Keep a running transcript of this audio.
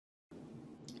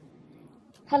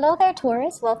Hello there,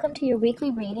 Taurus. Welcome to your weekly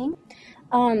reading.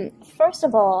 First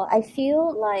of all, I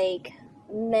feel like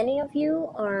many of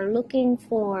you are looking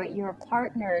for your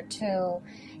partner to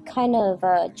kind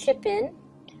of chip in,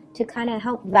 to kind of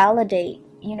help validate,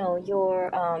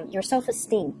 your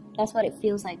self-esteem. That's what it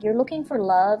feels like. You're looking for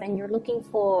love, and you're looking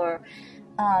for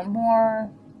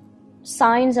more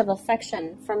signs of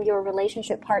affection from your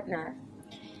relationship partner.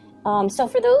 So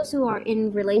for those who are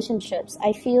in relationships,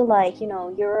 I feel like,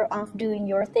 you're off doing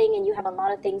your thing and you have a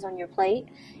lot of things on your plate,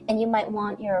 and you might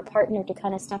want your partner to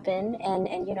kind of step in and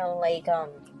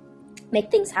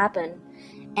make things happen.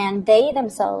 And they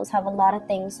themselves have a lot of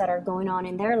things that are going on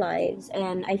in their lives,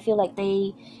 and I feel like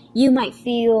you might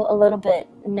feel a little bit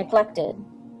neglected.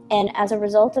 And as a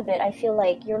result of it, I feel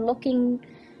like you're looking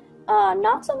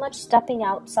not so much stepping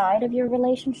outside of your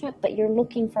relationship, but you're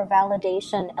looking for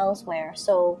validation elsewhere.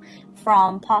 So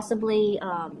from possibly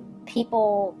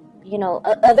people,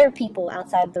 other people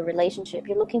outside the relationship,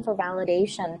 you're looking for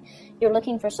validation, you're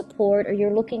looking for support, or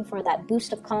you're looking for that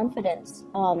boost of confidence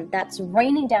that's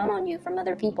raining down on you from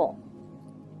other people.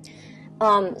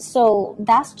 So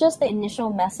that's just the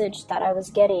initial message that I was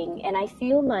getting, and I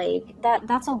feel like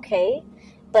that's okay.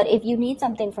 But if you need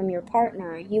something from your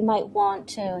partner, you might want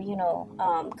to,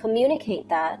 communicate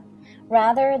that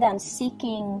rather than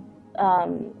seeking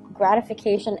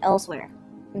gratification elsewhere.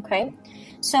 Okay?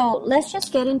 So let's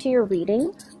just get into your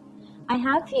reading. I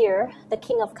have here the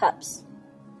King of Cups.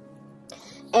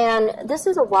 And this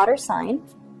is a water sign.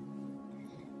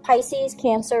 Pisces,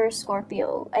 Cancer,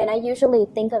 Scorpio. And I usually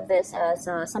think of this as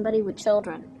somebody with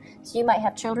children. So you might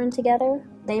have children together,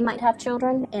 they might have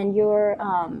children, and you're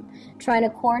trying to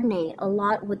coordinate a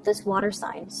lot with this water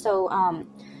sign. So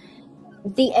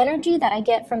the energy that I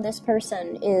get from this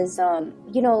person is,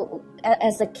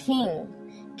 as a king,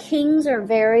 kings are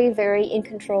very, very in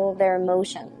control of their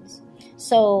emotions.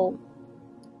 So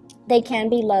they can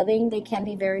be loving, they can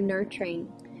be very nurturing.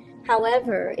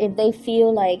 However, if they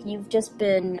feel like you've just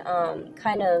been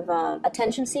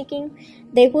attention seeking,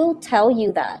 they will tell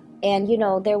you that. And,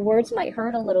 their words might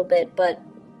hurt a little bit, but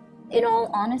in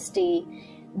all honesty,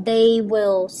 they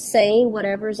will say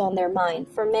whatever's on their mind.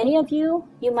 For many of you,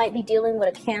 you might be dealing with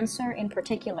a Cancer in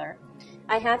particular.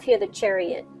 I have here the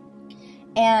Chariot.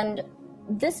 And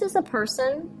this is a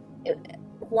person,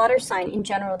 water sign in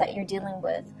general, that you're dealing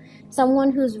with.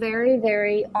 Someone who's very,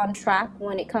 very on track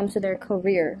when it comes to their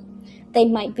career. They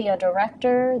might be a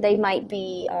director. They might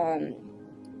be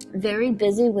very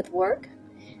busy with work.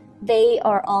 They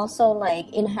are also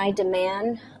in high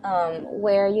demand,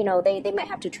 where, they might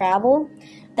have to travel.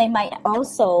 They might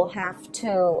also have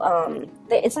to,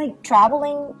 it's like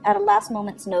traveling at a last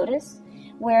moment's notice,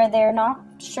 where they're not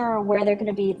sure where they're going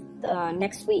to be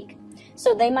next week.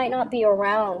 So they might not be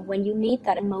around when you need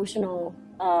that emotional,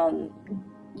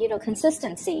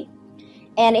 consistency.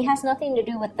 And it has nothing to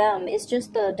do with them. It's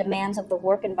just the demands of the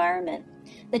work environment.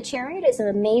 The Chariot is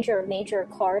a major, major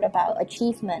card about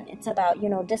achievement. It's about,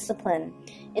 discipline.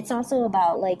 It's also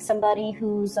about somebody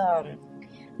who's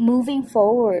moving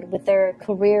forward with their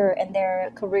career and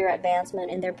their career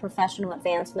advancement and their professional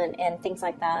advancement and things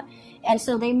like that. And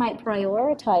so they might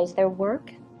prioritize their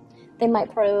work. They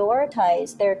might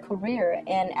prioritize their career.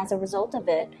 And as a result of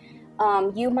it,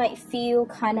 you might feel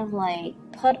kind of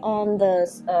put on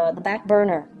the back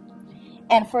burner.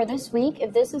 And for this week,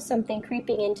 if this is something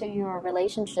creeping into your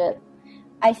relationship,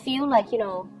 I feel like,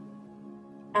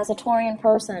 as a Taurian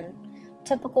person,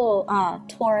 typical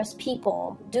Taurus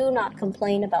people do not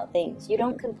complain about things. You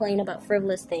don't complain about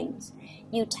frivolous things.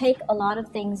 You take a lot of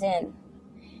things in,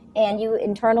 and you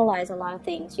internalize a lot of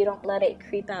things. You don't let it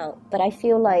creep out. But I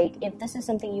feel like if this is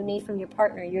something you need from your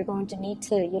partner, you're going to need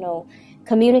to,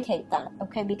 communicate that,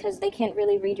 okay? Because they can't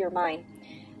really read your mind.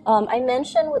 I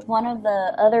mentioned with one of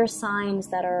the other signs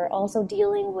that are also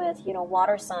dealing with,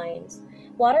 water signs.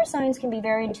 Water signs can be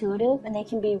very intuitive, and they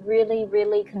can be really,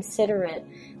 really considerate.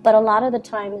 But a lot of the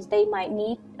times they might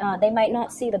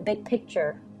not see the big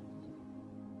picture.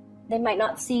 They might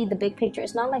not see the big picture.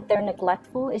 It's not like they're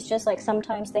neglectful. It's just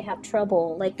sometimes they have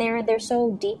trouble. They're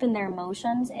so deep in their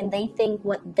emotions, and they think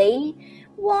what they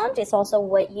want is also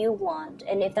what you want.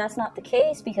 And if that's not the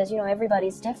case, because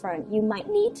everybody's different, you might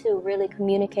need to really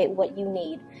communicate what you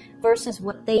need versus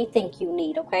what they think you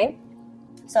need. Okay,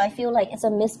 so I feel like it's a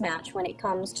mismatch when it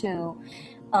comes to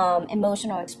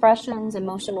emotional expressions,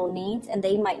 emotional needs, and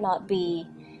they might not be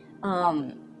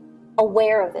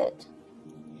aware of it.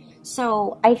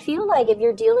 So I feel like if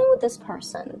you're dealing with this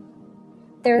person,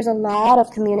 there's a lot of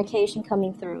communication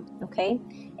coming through, okay?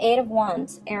 8 of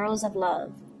Wands, arrows of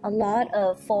love, a lot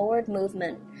of forward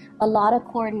movement, a lot of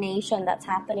coordination that's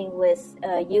happening with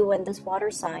you and this water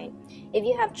sign. If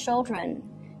you have children,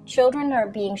 children are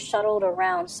being shuttled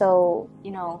around. So,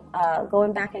 you know,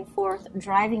 going back and forth,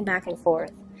 driving back and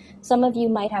forth. Some of you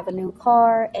might have a new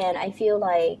car, and I feel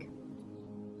like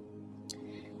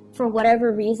for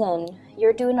whatever reason,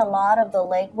 you're doing a lot of the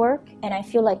legwork, and I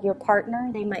feel like your partner,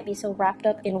 they might be so wrapped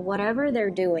up in whatever they're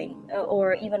doing,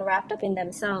 or even wrapped up in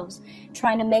themselves,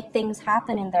 trying to make things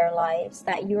happen in their lives,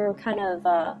 that you're kind of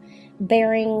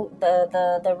bearing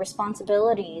the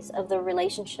responsibilities of the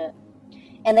relationship.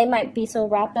 And they might be so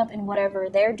wrapped up in whatever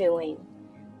they're doing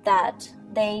that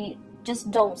they just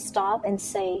don't stop and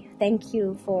say thank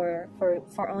you for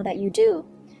all that you do.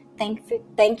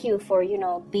 Thank you for, you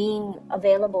know, being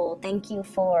available. Thank you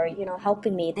for, you know,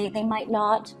 helping me. They might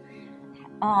not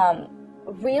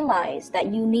realize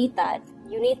that you need that.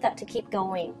 You need that to keep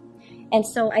going. And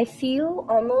so I feel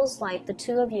almost like the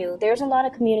two of you, there's a lot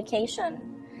of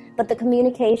communication, but the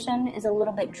communication is a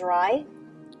little bit dry.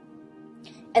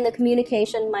 And the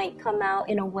communication might come out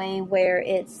in a way where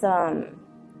it's sort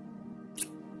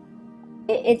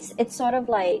of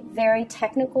like very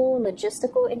technical,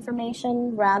 logistical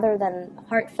information rather than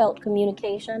heartfelt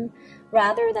communication,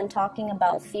 rather than talking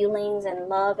about feelings and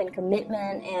love and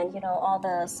commitment and, you know, all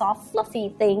the soft,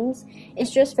 fluffy things.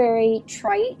 It's just very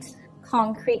trite,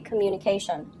 concrete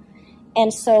communication.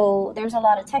 And so there's a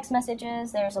lot of text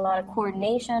messages, there's a lot of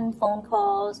coordination, phone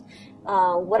calls.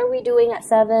 What are we doing at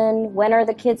 7? When are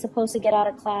the kids supposed to get out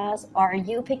of class? Are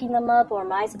you picking them up, or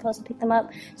am I supposed to pick them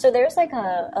up? So there's like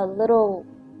a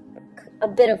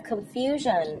bit of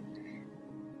confusion,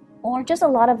 or just a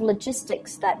lot of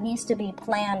logistics that needs to be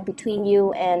planned between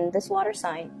you and this water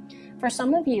sign. For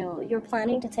some of you, you're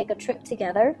planning to take a trip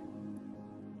together.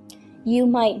 You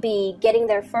might be getting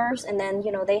there first, and then,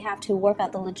 you know, they have to work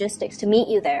out the logistics to meet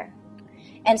you there.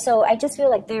 And so I just feel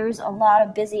like there's a lot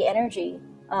of busy energy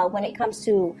when it comes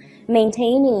to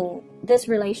maintaining this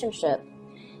relationship.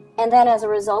 And then as a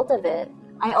result of it,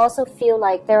 I also feel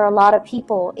like there are a lot of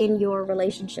people in your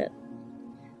relationship.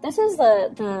 This is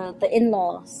the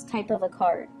in-laws type of a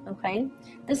card, okay?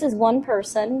 This is one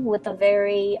person with a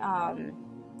very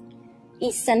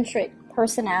eccentric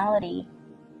personality.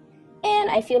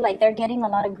 And I feel like they're getting a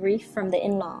lot of grief from the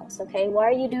in-laws, okay? Why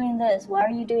are you doing this? Why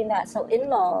are you doing that? So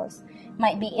in-laws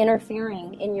might be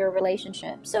interfering in your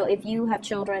relationship. So if you have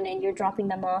children and you're dropping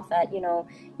them off at, you know,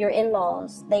 your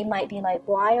in-laws, they might be like,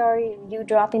 why are you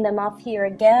dropping them off here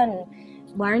again?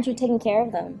 Why aren't you taking care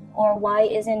of them? Or why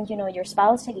isn't, you know, your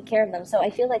spouse taking care of them? So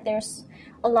I feel like there's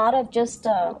a lot of just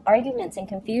arguments and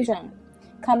confusion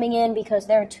coming in because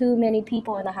there are too many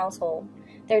people in the household.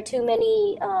 There are too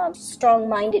many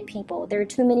strong-minded people. There are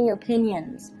too many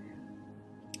opinions.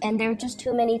 And there are just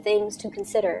too many things to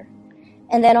consider.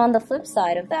 And then on the flip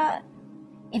side of that,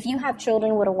 if you have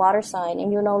children with a water sign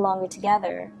and you're no longer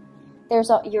together,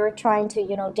 you're trying to,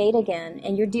 you know, date again,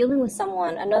 and you're dealing with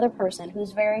someone, another person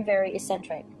who's very, very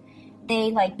eccentric.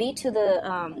 They like beat to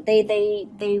the,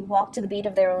 they walk to the beat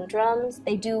of their own drums.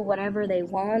 They do whatever they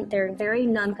want. They're very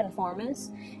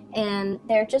nonconformist, and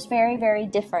they're just very, very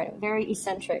different, very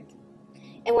eccentric.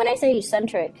 And when I say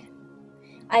eccentric,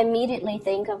 I immediately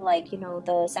think of, like, you know,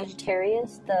 the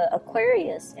Sagittarius, the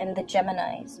Aquarius, and the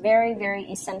Geminis. Very, very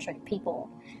eccentric people.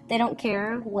 They don't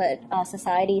care what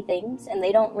society thinks, and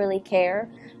they don't really care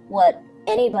what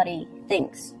anybody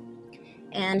thinks.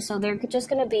 And so they're just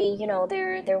going to be, you know,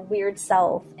 their weird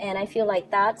self. And I feel like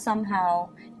that somehow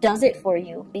does it for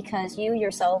you, because you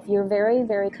yourself, you're very,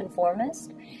 very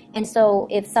conformist. And so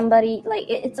if somebody, like,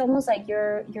 it's almost like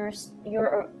you're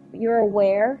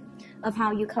aware of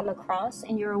how you come across,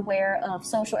 and you're aware of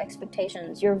social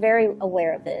expectations. You're very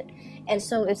aware of it. And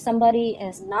so if somebody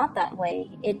is not that way,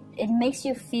 it makes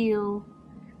you feel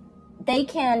they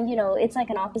can, you know, it's like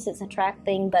an opposites attract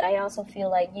thing, but I also feel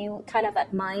like you kind of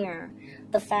admire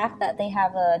the fact that they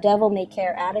have a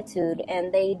devil-may-care attitude,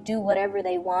 and they do whatever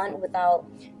they want without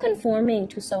conforming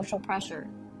to social pressure.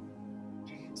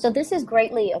 So this is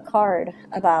greatly a card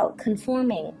about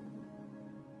conforming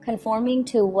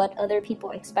to what other people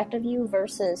expect of you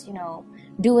versus, you know,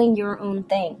 doing your own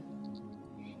thing.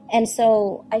 And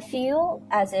so I feel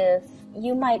as if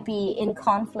you might be in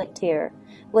conflict here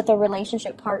with a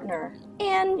relationship partner,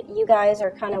 and you guys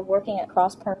are kind of working at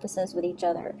cross purposes with each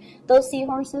other. Those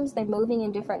seahorses, they're moving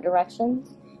in different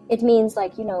directions. It means,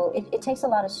 like, you know, it takes a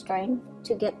lot of strength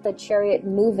to get the chariot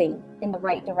moving in the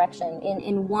right direction,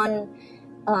 in one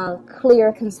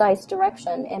clear, concise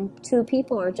direction. And two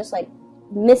people are just like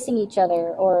missing each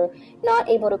other, or not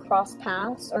able to cross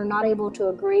paths, or not able to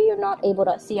agree, or not able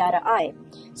to see eye to eye.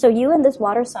 So you and this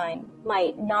water sign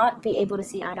might not be able to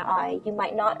see eye to eye. You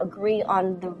might not agree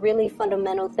on the really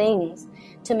fundamental things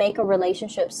to make a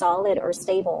relationship solid or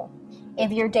stable.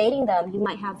 If you're dating them, you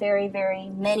might have very, very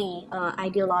many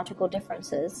ideological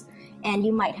differences, and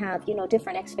you might have, you know,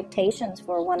 different expectations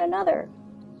for one another.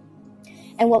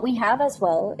 And what we have as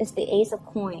well is the Ace of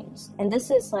Coins, and this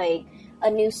is like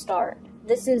a new start.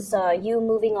 This is you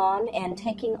moving on and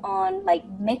taking on, like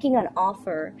making an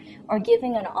offer or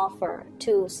giving an offer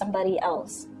to somebody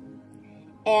else.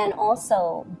 And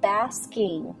also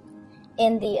basking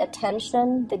in the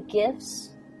attention, the gifts,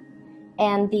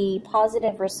 and the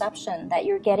positive reception that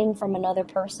you're getting from another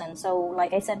person. So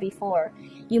like I said before,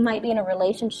 you might be in a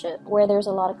relationship where there's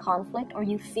a lot of conflict, or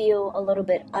you feel a little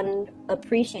bit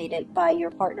unappreciated by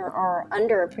your partner or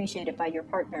underappreciated by your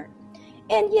partner.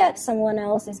 And yet someone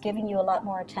else is giving you a lot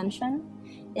more attention,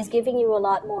 is giving you a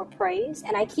lot more praise.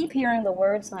 And I keep hearing the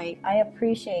words like, I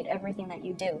appreciate everything that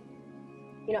you do.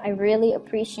 You know, I really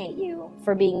appreciate you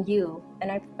for being you,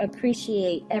 and I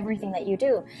appreciate everything that you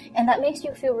do. And that makes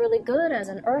you feel really good as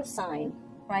an earth sign,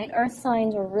 right? Earth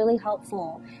signs are really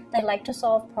helpful. They like to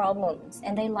solve problems,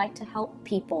 and they like to help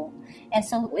people. And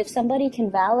so if somebody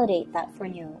can validate that for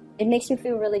you, it makes you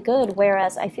feel really good.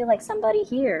 Whereas I feel like somebody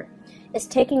here is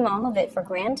taking all of it for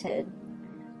granted.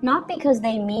 Not because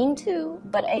they mean to,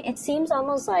 but it seems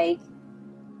almost like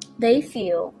they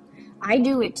feel, I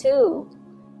do it too.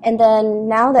 And then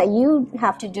now that you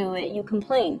have to do it, you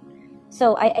complain.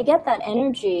 So I get that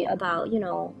energy about, you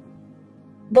know,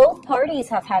 both parties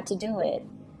have had to do it.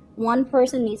 One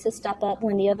person needs to step up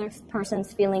when the other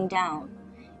person's feeling down.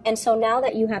 And so now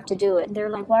that you have to do it,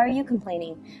 they're like, why are you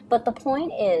complaining? But the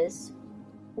point is,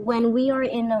 when we are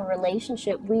in a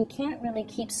relationship, we can't really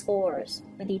keep scores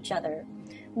with each other.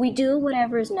 We do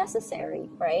whatever is necessary,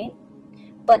 right?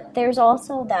 But there's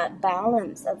also that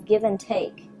balance of give and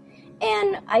take.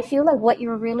 And I feel like what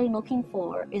you're really looking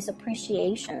for is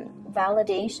appreciation,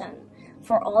 validation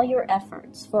for all your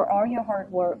efforts, for all your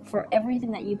hard work, for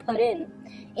everything that you put in.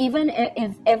 Even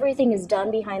if everything is done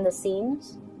behind the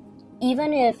scenes,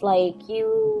 even if like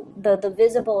the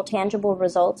visible, tangible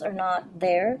results are not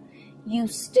there, you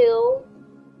still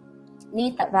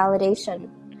need that validation.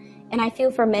 And I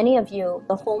feel for many of you,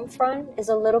 the home front is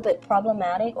a little bit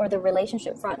problematic, or the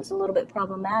relationship front is a little bit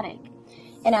problematic.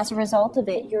 And as a result of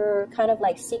it, you're kind of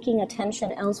like seeking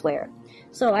attention elsewhere.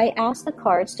 So I asked the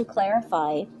cards to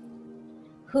clarify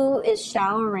who is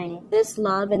showering this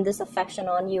love and this affection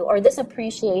on you, or this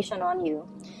appreciation on you.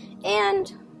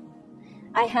 And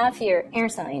I have here air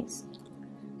signs.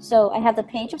 So I have the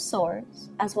Page of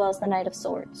Swords as well as the Knight of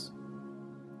Swords.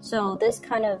 So this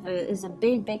kind of is a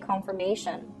big, big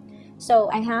confirmation.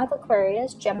 So I have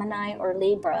Aquarius, Gemini, or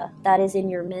Libra that is in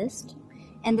your midst.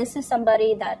 And this is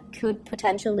somebody that could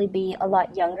potentially be a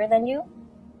lot younger than you.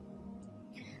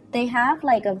 They have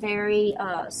like a very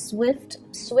swift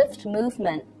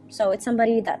movement. So it's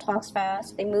somebody that talks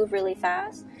fast, they move really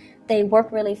fast, they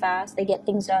work really fast, they get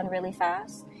things done really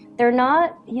fast. They're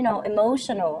not, you know,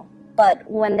 emotional, but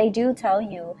when they do tell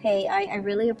you, hey, I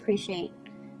really appreciate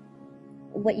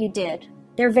what you did,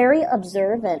 they're very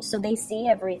observant, so they see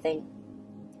everything.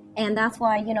 And that's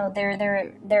why, you know,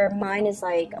 their mind is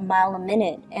like a mile a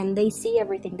minute, and they see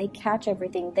everything, they catch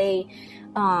everything, they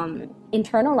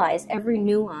internalize every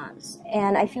nuance.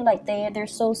 And I feel like they're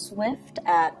so swift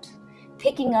at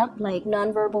picking up like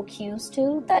nonverbal cues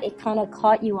too, that it kind of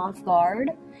caught you off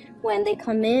guard when they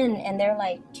come in and they're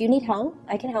like, do you need help?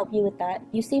 I can help you with that.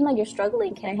 You seem like you're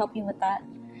struggling, can I help you with that?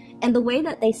 And the way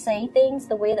that they say things,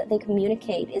 the way that they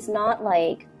communicate is not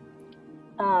like,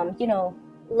 you know,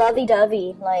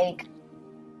 lovey-dovey. Like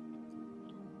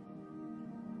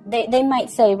they might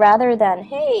say, rather than,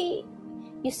 hey,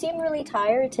 you seem really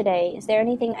tired today, is there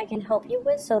anything I can help you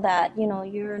with, so that, you know,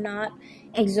 you're not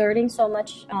exerting so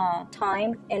much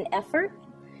time and effort.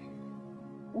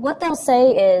 What they'll say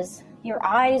is, your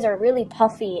eyes are really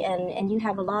puffy and you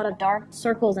have a lot of dark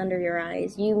circles under your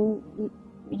eyes, you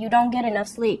don't get enough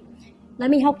sleep, let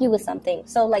me help you with something.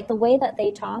 So like the way that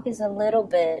they talk is a little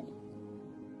bit,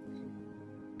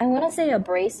 I want to say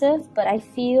abrasive, but I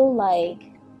feel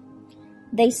like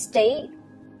they state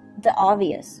the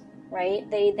obvious, right?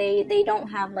 They don't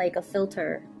have like a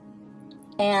filter.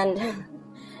 And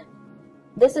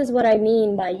this is what I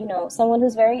mean by, you know, someone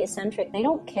who's very eccentric. They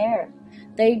don't care.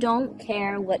 They don't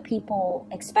care what people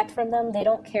expect from them. They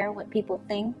don't care what people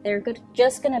think. They're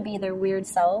just going to be their weird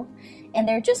self, and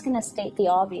they're just going to state the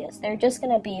obvious. They're just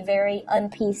going to be very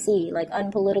un-PC, like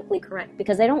unpolitically correct,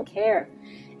 because they don't care.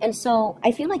 And so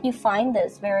I feel like you find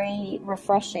this very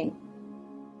refreshing.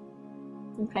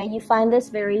 Okay, you find this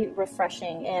very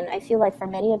refreshing, and I feel like for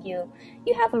many of you,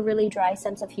 you have a really dry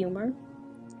sense of humor,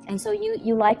 and so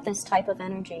you like this type of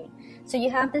energy. So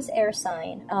you have this air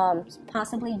sign,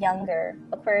 possibly younger,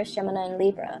 Aquarius, Gemini, and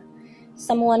Libra.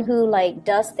 someone who like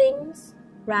does things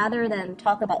rather than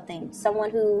talk about things, someone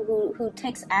who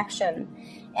takes action.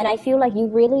 And I feel like you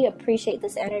really appreciate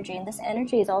this energy, and this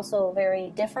energy is also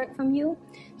very different from you.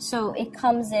 So it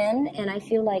comes in, and I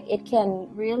feel like it can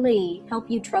really help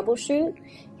you troubleshoot.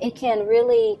 It can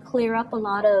really clear up a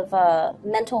lot of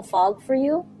mental fog for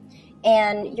you,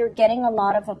 and you're getting a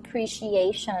lot of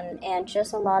appreciation and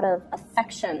just a lot of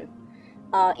affection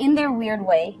in their weird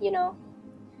way, you know,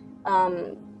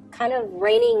 kind of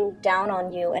raining down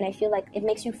on you. And I feel like it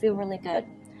makes you feel really good.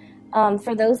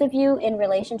 For those of you in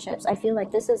relationships, I feel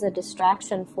like this is a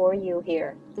distraction for you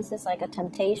here. This is like a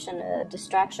temptation, a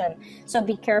distraction. So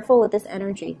be careful with this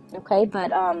energy, okay?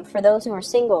 But for those who are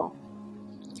single,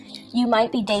 you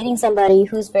might be dating somebody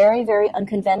who's very, very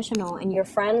unconventional, and your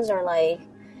friends are like,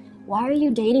 why are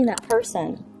you dating that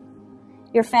person?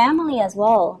 Your family as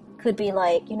well could be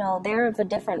like, you know, they're of a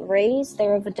different race,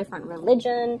 they're of a different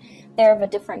religion, they're of a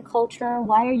different culture.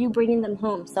 Why are you bringing them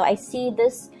home? So I see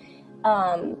this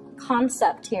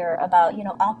concept here about, you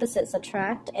know, opposites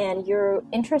attract, and you're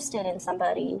interested in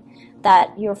somebody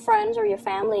that your friends or your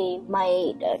family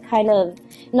might kind of,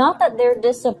 not that they're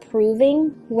disapproving,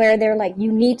 where they're like,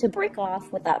 you need to break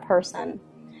off with that person,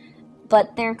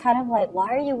 but they're kind of like, why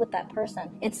are you with that person?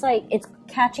 It's like, it's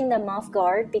catching them off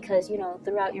guard because, you know,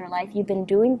 throughout your life, you've been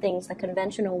doing things the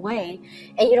conventional way,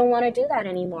 and you don't want to do that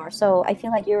anymore. So I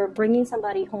feel like you're bringing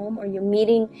somebody home, or you're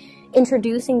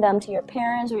introducing them to your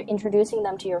parents, or introducing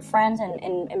them to your friends,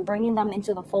 and bringing them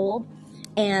into the fold.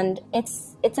 And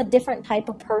it's a different type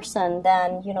of person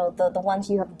than, you know, the ones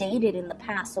you have dated in the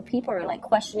past. So people are like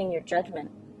questioning your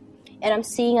judgment. And I'm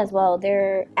seeing as well,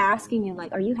 they're asking you,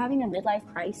 like, are you having a midlife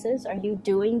crisis? Are you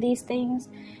doing these things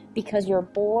because you're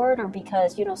bored, or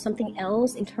because, you know, something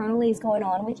else internally is going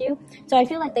on with you? So I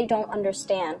feel like they don't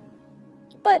understand.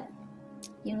 But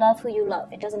you love who you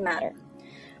love. It doesn't matter.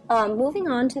 Moving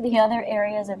on to the other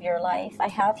areas of your life, I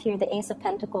have here the Ace of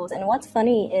Pentacles. And what's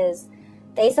funny is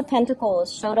the Ace of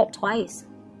Pentacles showed up twice.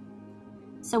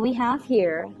 So we have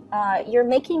here, you're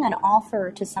making an offer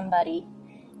to somebody,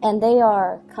 and they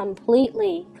are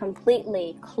completely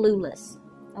clueless,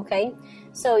 okay?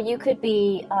 So you could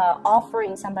be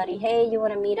offering somebody, hey, you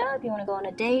want to meet up? You want to go on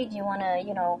a date? You want to,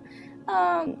 you know,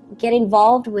 get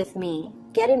involved with me?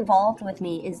 Get involved with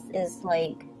me is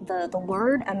like the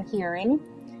word I'm hearing,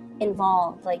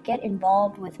 involved, like get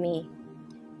involved with me.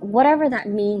 Whatever that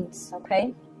means,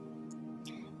 okay?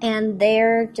 And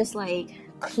they're just like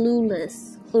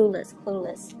clueless.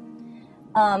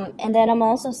 And then I'm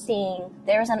also seeing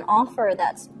there's an offer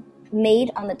that's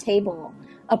made on the table,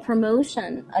 a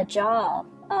promotion, a job.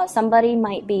 Somebody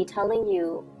might be telling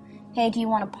you, hey, do you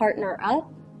want to partner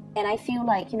up? And I feel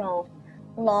like, you know,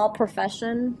 law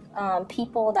profession,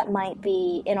 people that might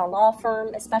be in a law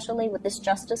firm, especially with this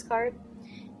Justice card.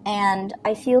 And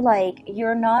I feel like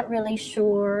you're not really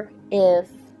sure if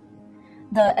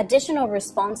the additional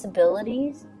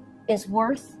responsibilities is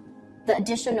worth the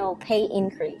additional pay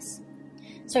increase.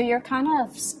 So you're kind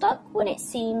of stuck when it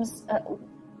seems,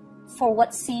 for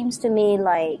what seems to me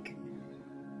like,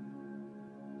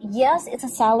 yes, it's a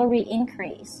salary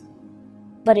increase,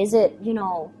 but is it, you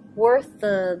know, worth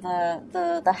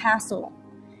the hassle?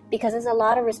 Because there's a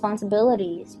lot of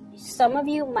responsibilities. Some of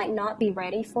you might not be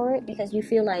ready for it because you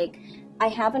feel like, I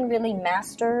haven't really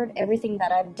mastered everything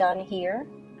that I've done here.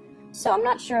 So I'm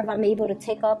not sure if I'm able to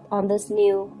take up on this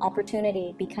new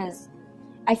opportunity, because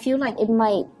I feel like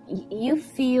you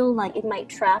feel like it might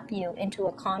trap you into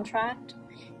a contract.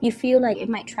 You feel like it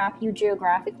might trap you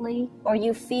geographically, or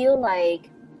you feel like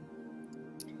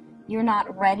you're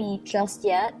not ready just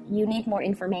yet. You need more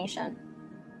information.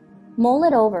 Mull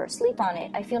it over, sleep on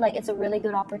it. I feel like it's a really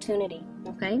good opportunity,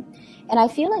 okay? And I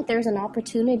feel like there's an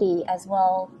opportunity as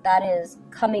well that is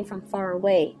coming from far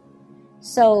away.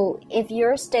 So if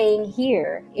you're staying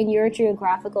here in your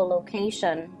geographical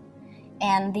location,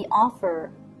 and the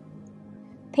offer,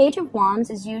 Page of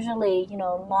Wands is usually, you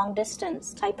know, long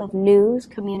distance type of news,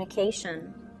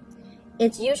 communication.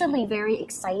 It's usually very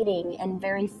exciting and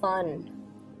very fun.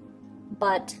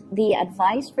 But the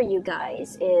advice for you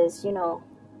guys is, you know,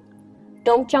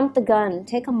 don't jump the gun.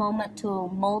 Take a moment to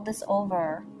mull this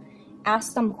over.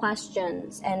 Ask some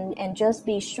questions, and just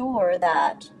be sure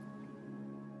that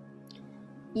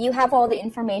you have all the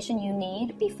information you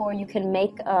need before you can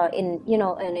make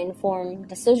an informed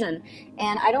decision.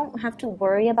 And I don't have to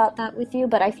worry about that with you,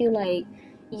 but I feel like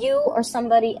you or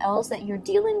somebody else that you're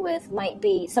dealing with might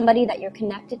be somebody that you're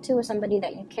connected to, or somebody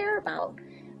that you care about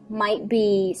might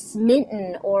be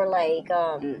smitten, or like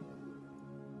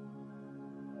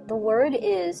the word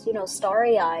is, you know,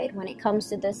 starry-eyed when it comes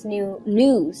to this new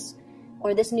news,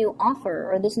 or this new offer,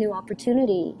 or this new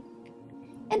opportunity.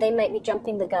 and they might be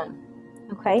jumping the gun.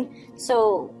 Okay,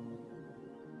 so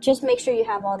just make sure you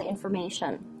have all the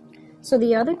information. So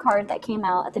the other card that came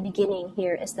out at the beginning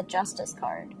here is the Justice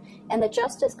card. And the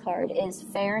Justice card is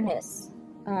fairness.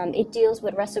 It deals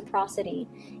with reciprocity.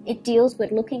 It deals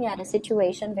with looking at a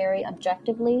situation very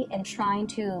objectively and trying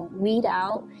to weed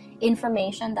out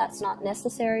information that's not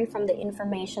necessary from the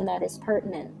information that is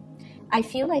pertinent. I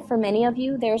feel like for many of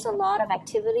you, there's a lot of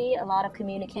activity, a lot of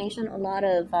communication, a lot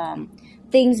of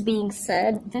things being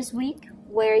said this week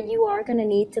where you are going to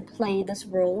need to play this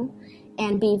role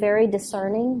and be very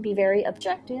discerning, be very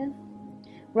objective,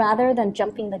 rather than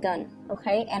jumping the gun,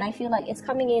 okay? And I feel like it's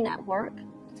coming in at work.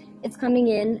 It's coming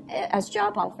in as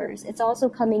job offers. It's also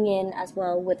coming in as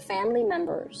well with family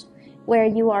members, where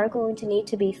you are going to need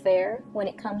to be fair when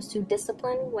it comes to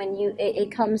discipline, when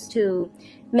it comes to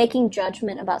making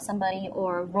judgment about somebody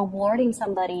or rewarding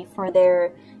somebody for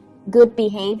their good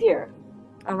behavior,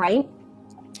 all right?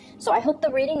 So I hope the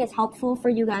reading is helpful for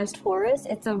you guys, Taurus.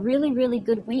 It's a really, really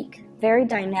good week, very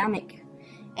dynamic.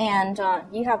 And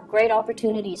you have great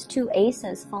opportunities, 2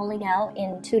 aces falling out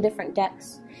in 2 different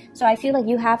decks. So I feel like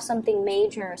you have something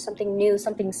major, something new,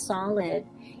 something solid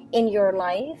in your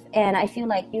life. And I feel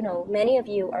like, you know, many of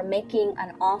you are making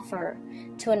an offer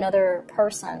to another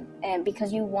person and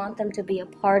because you want them to be a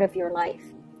part of your life.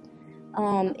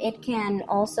 It can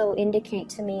also indicate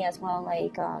to me as well,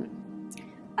 like,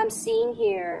 I'm seeing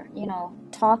here, you know,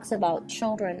 talks about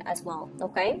children as well,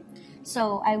 okay?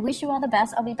 So I wish you all the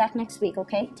best. I'll be back next week,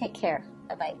 okay? Take care.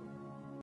 Bye-bye.